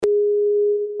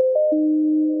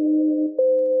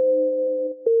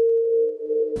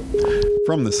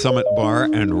From the Summit Bar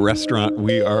and Restaurant,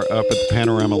 we are up at the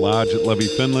Panorama Lodge at Levy,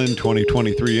 Finland,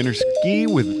 2023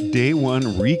 Interski with Day 1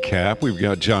 recap. We've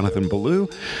got Jonathan Ballou,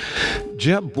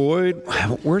 Jeb Boyd.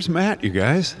 Where's Matt, you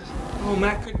guys? Oh,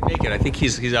 Matt couldn't make it. I think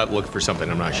he's out looking for something.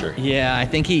 I'm not sure. Yeah, I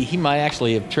think he might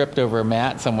actually have tripped over a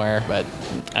mat somewhere, but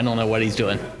I don't know what he's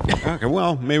doing. Okay,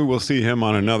 well, maybe we'll see him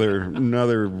on another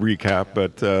recap,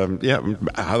 but yeah,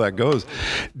 how that goes.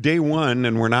 Day 1,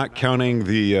 and we're not counting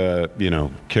the,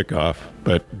 kickoff,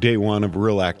 but day 1 of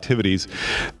real activities.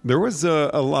 There was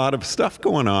a lot of stuff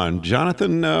going on.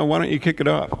 Jonathan, why don't you kick it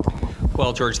off?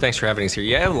 Well, George, thanks for having us here.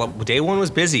 Yeah, day 1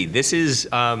 was busy. This is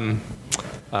a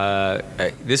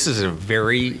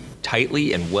very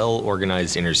tightly and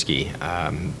well-organized interski.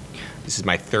 This is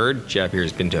my third. Jeb here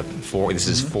has been to 4. This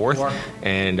is fourth.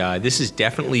 And this is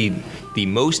definitely the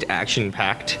most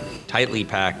action-packed, tightly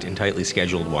packed, and tightly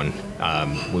scheduled one.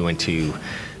 We went to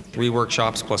 3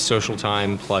 workshops plus social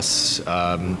time plus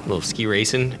a little ski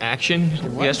racing action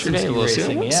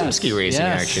yesterday. Some ski racing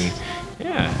action.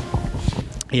 Yeah.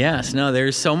 Yes. No,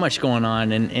 there's so much going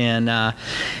on. And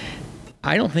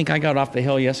I don't think I got off the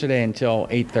hill yesterday until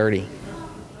 8:30.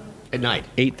 At night.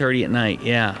 8:30 at night,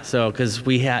 yeah. So, because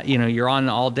we had, you're on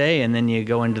all day, and then you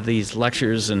go into these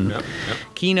lectures and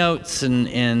keynotes, and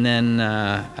then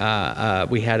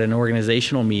we had an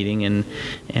organizational meeting,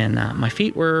 and my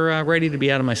feet were ready to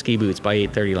be out of my ski boots by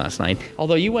 8:30 last night.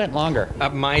 Although you went longer.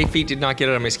 My feet did not get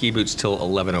out of my ski boots till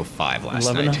 11:05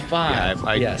 last night.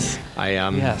 11:05. Yes.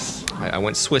 Yes. I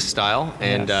went Swiss style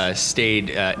and stayed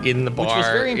in the bar. Which was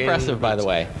very impressive, by the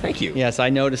way. Thank you. Yes, I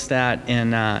noticed that,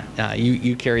 and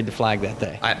you carried the flag that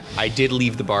day. I did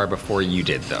leave the bar before you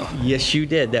did, though. Yes, you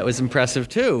did. That was impressive,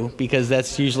 too, because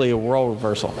that's usually a role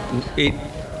reversal.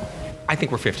 I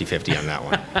think we're 50-50 on that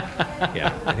one.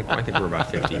 Yeah, I think we're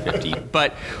about 50-50.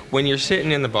 But when you're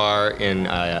sitting in the bar in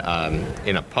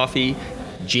a puffy,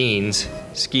 jeans,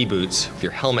 ski boots, with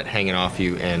your helmet hanging off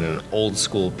you, and an old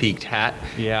school peaked hat,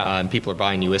 and people are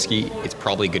buying you whiskey, it's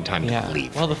probably a good time to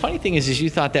leave. Well, the funny thing is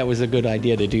you thought that was a good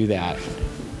idea to do that.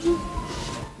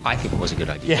 I think it was a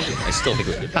good idea. Yeah. I still think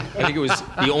it was good. I think it was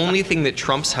the only thing that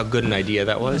trumps how good an idea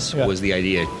that was the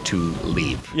idea to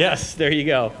leave. Yes, there you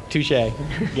go. Touche.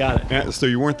 Got it. Yeah, so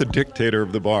you weren't the dictator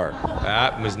of the bar.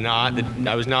 That was not the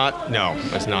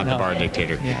bar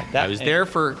dictator. Yeah, I was there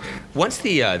for once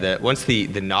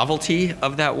the novelty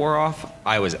of that wore off,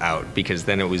 I was out, because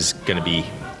then it was going to be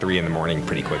 3 a.m.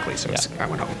 pretty quickly. So I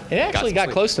went home. It actually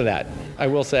got close to that, I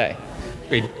will say.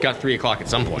 It got 3 o'clock at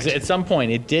some point. At some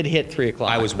point, it did hit 3 o'clock.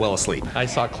 I was well asleep. I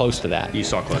saw close to that. You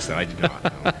saw close to that. I did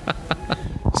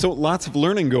not. So lots of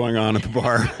learning going on at the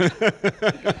bar.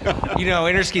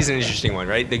 Interski is an interesting one,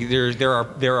 right?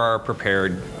 There are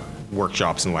prepared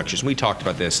workshops and lectures. We talked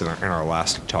about this in our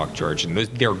last talk, George, and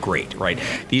they're great, right?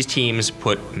 These teams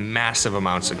put massive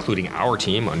amounts, including our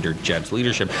team under Jeb's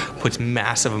leadership, puts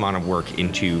massive amount of work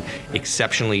into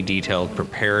exceptionally detailed,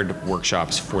 prepared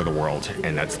workshops for the world,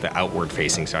 and that's the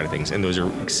outward-facing side of things, and those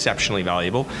are exceptionally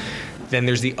valuable. Then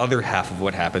there's the other half of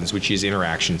what happens, which is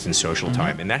interactions and social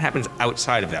time, and that happens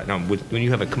outside of that. Now, when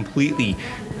you have a completely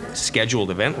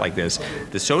scheduled event like this,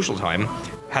 the social time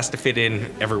has to fit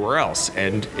in everywhere else,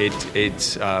 and we're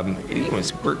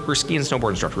ski and snowboard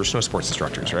instructors, we're snow sports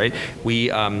instructors, right?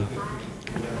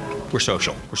 We're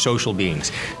social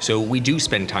beings, so we do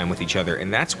spend time with each other,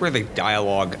 and that's where the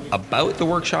dialogue about the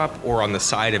workshop or on the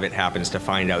side of it happens to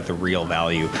find out the real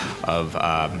value of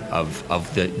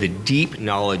the deep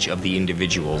knowledge of the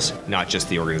individuals, not just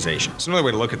the organization. So another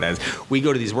way to look at that is we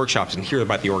go to these workshops and hear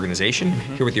about the organization,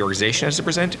 hear what the organization has to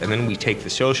present, and then we take the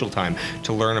social time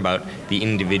to learn about the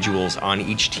individuals on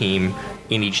each team,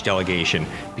 in each delegation,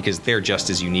 because they're just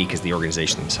as unique as the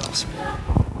organization themselves.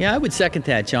 Yeah, I would second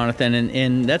that, Jonathan,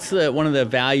 and that's one of the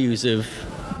values of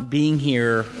being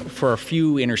here for a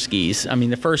few interskis. I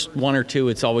mean, the first 1 or 2,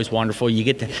 it's always wonderful.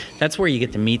 That's where you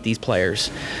get to meet these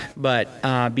players.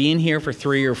 But being here for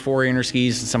 3 or 4 interskis,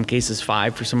 in some cases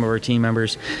 5 for some of our team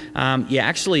members, you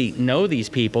actually know these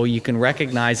people. You can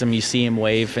recognize them. You see them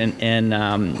wave,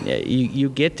 and you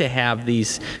get to have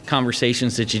these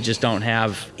conversations that you just don't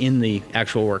have in the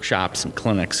actual workshops and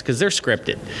clinics, because they're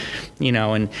scripted.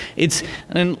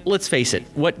 And let's face it,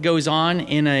 what goes on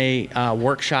in a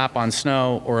workshop on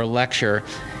snow or a lecture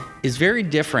is very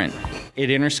different at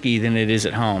Interski than it is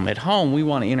at home. At home, we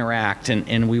want to interact,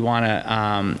 and we want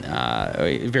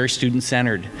to very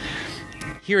student-centered.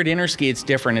 Here at Interski, it's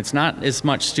different. It's not as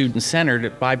much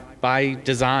student-centered by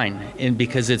design, and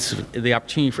because it's the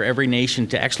opportunity for every nation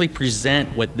to actually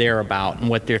present what they're about and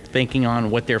what they're thinking on,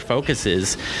 what their focus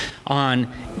is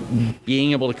on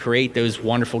being able to create those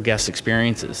wonderful guest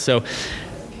experiences. So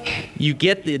you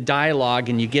get the dialogue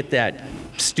and you get that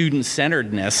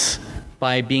student-centeredness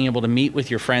by being able to meet with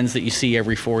your friends that you see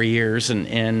every 4 years,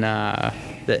 and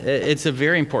it's a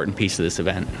very important piece of this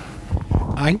event.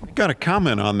 I got a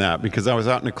comment on that because I was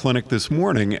out in a clinic this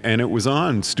morning and it was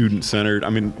on student-centered,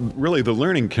 really the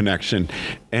learning connection.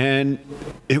 And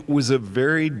it was a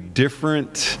very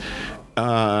different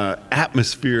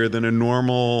atmosphere than a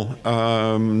normal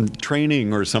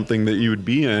training or something that you would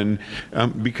be in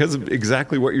because of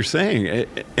exactly what you're saying.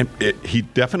 He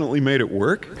definitely made it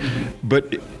work,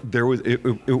 but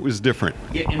it was different.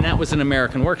 Yeah, and that was an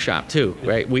American workshop too,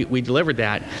 right? We delivered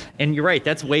that, and you're right.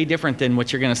 That's way different than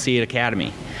what you're going to see at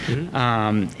Academy,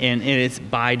 and it's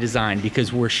by design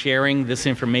because we're sharing this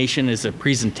information as a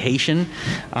presentation.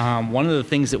 One of the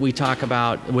things that we talk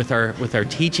about with our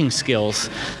teaching skills,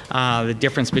 the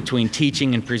difference between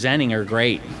teaching and presenting are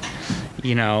great.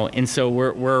 And so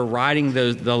we're riding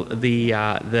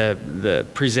the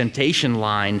presentation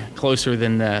line closer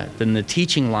than the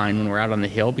teaching line when we're out on the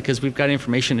hill because we've got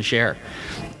information to share,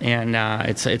 and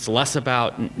it's less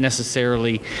about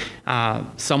necessarily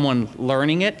someone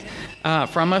learning it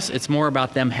from us. It's more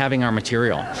about them having our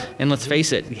material. And let's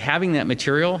face it, having that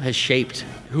material has shaped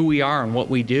who we are and what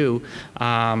we do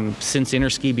since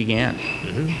Interski began.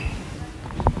 Mm-hmm.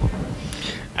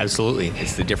 Absolutely,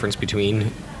 it's the difference between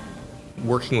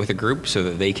working with a group so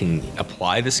that they can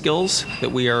apply the skills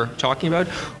that we are talking about,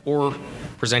 or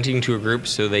presenting to a group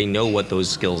so they know what those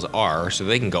skills are, so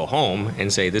they can go home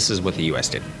and say, this is what the U.S.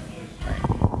 did.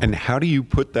 And how do you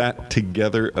put that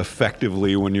together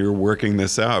effectively when you're working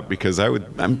this out? Because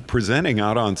I'm presenting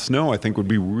out on snow, I think would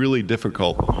be really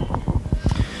difficult.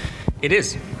 It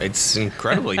is. It's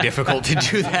incredibly difficult to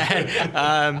do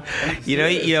that.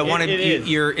 You want to.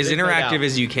 You're as interactive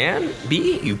as you can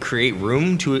be. You create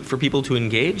room for people to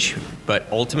engage, but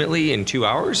ultimately, in 2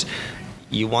 hours,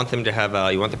 you want them to have.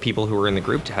 You want the people who are in the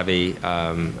group to have be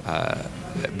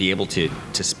able to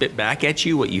spit back at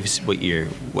you what you threw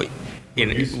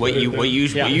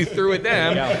at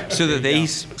them, so that they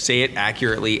say it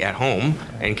accurately at home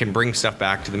and can bring stuff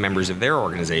back to the members of their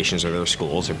organizations or their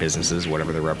schools or businesses,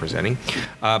 whatever they're representing.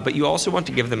 But you also want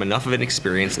to give them enough of an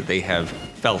experience that they have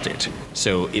felt it,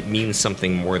 so it means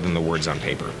something more than the words on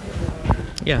paper.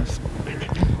 Yes.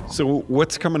 So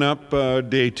what's coming up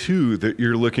day 2 that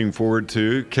you're looking forward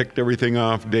to? Kicked everything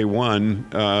off day 1.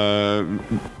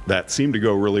 That seemed to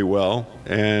go really well.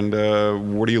 And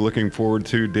what are you looking forward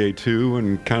to day 2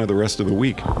 and kind of the rest of the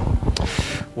week?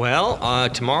 Well,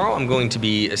 tomorrow I'm going to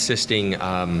be assisting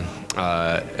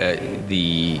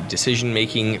the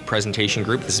decision-making presentation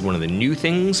group. This is one of the new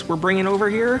things we're bringing over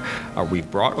here. We've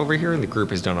brought over here, and the group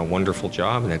has done a wonderful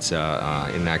job. And that's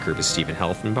in that group is Stephen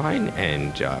Helfenbein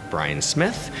and Brian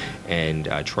Smith and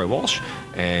Troy Walsh.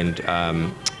 And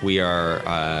we are.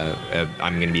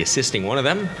 I'm going to be assisting one of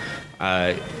them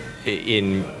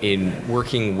in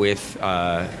working with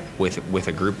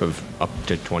a group of up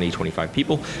to 20-25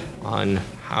 people on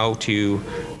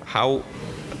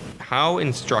how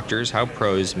instructors, how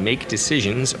pros make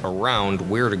decisions around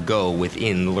where to go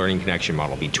within the learning connection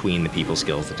model between the people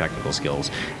skills, the technical skills,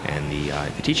 and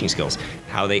the teaching skills.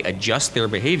 How they adjust their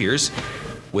behaviors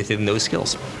within those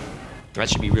skills. That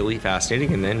should be really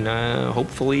fascinating. And then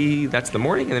hopefully that's the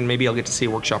morning, and then maybe I'll get to see a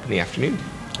workshop in the afternoon.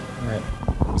 All right.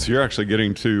 So you're actually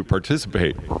getting to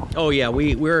participate. Oh yeah,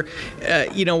 we're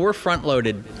front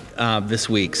loaded this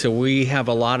week, so we have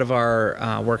a lot of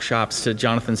our workshops. To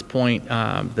Jonathan's point,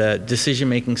 the decision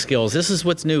making skills. This is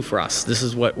what's new for us. This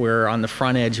is what we're on the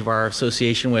front edge of our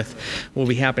association with. Will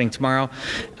be happening tomorrow.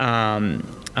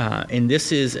 And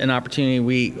this is an opportunity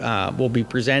we will be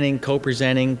presenting,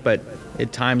 co-presenting, but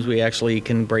at times we actually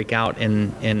can break out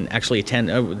and actually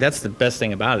attend. That's the best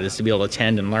thing about it, is to be able to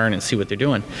attend and learn and see what they're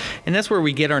doing. And that's where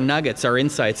we get our nuggets, our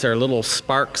insights, our little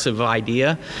sparks of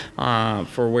idea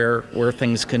for where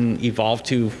things can evolve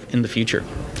to in the future.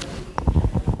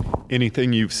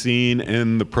 Anything you've seen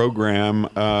in the program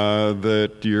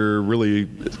that you're really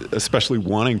especially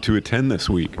wanting to attend this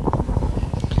week?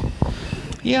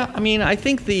 Yeah, I mean, I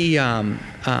think the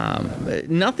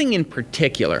nothing in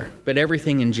particular, but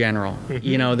everything in general.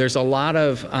 Mm-hmm. There's a lot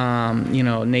of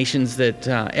nations that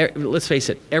let's face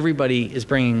it, everybody is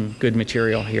bringing good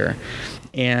material here,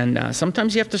 and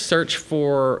sometimes you have to search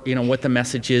for what the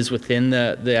message is within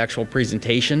the actual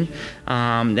presentation.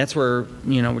 That's where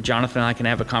Jonathan and I can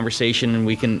have a conversation, and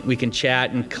we can chat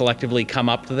and collectively come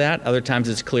up to that. Other times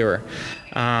it's clearer.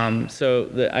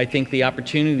 I think the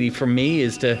opportunity for me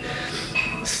is to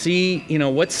see,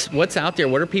 what's out there.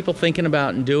 What are people thinking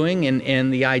about and doing,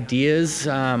 and the ideas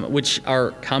which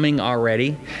are coming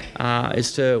already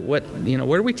as to where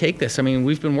do we take this? I mean,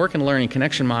 we've been working a learning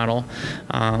connection model,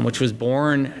 which was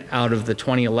born out of the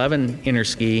 2011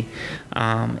 Interski,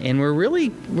 and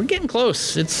we're getting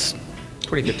close. It's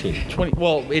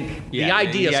 2015. The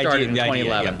idea started in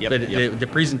 2011. Yep. The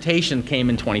presentation came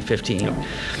in 2015. Yep.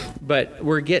 But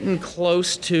we're getting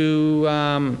close to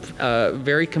a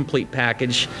very complete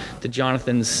package, to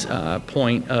Jonathan's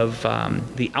point of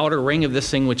the outer ring of this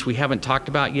thing, which we haven't talked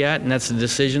about yet, and that's the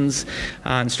decisions,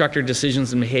 instructor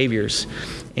decisions and behaviors.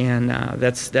 And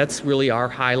that's really our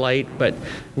highlight, but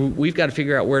we've got to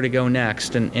figure out where to go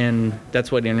next, and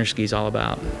that's what Interski is all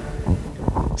about.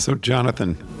 So,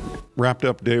 Jonathan, wrapped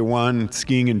up day one,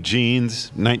 skiing in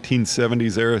jeans,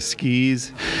 1970s era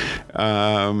skis.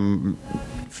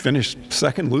 Finished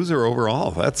second loser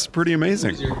overall. That's pretty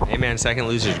amazing. Hey man, second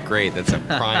loser is great. That's a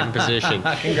prime position.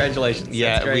 Congratulations.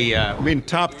 Yeah,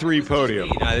 top three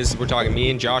podium. We're talking me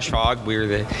and Josh Hogg. We were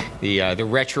the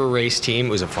retro race team. It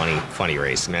was a funny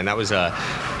race, man. That was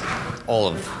all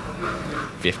of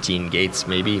 15 gates,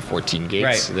 maybe 14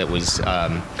 gates. Right. That was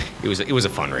it was a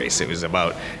fun race. It was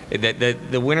about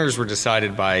the winners were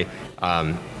decided by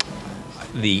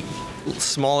the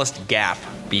smallest gap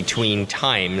between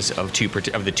times of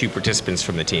the two participants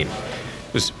from the team.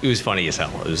 It was funny as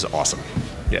hell. It was awesome.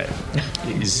 Yeah,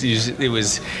 it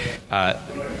was.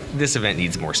 This event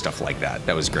needs more stuff like that.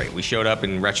 That was great. We showed up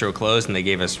in retro clothes and they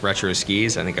gave us retro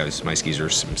skis. I think my skis were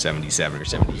some 77 or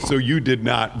 78. So you did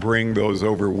not bring those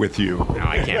over with you? No,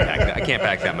 I can't pack that. I can't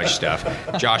pack that much stuff.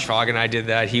 Josh Fogg and I did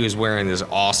that. He was wearing this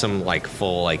awesome,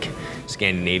 full,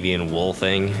 Scandinavian wool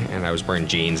thing, and I was wearing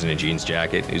jeans and a jeans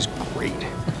jacket. It was great.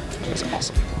 It was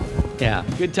awesome. Yeah,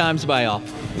 good times by all.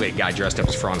 We had a guy dressed up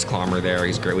as Franz Klammer there.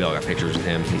 He's great. We all got pictures with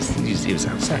him. He was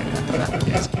outstanding.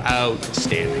 He was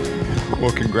outstanding.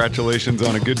 Well, congratulations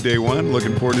on a good day one.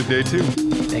 Looking forward to day two.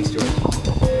 Thanks, George.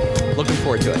 Looking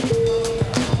forward to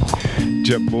it.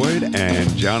 Jeff Boyd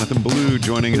and Jonathan Ballou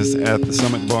joining us at the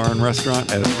Summit Bar and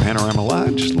Restaurant at Panorama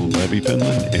Lodge, Levy,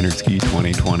 Finland, Interski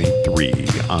 2023.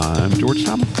 I'm George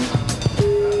Thomas.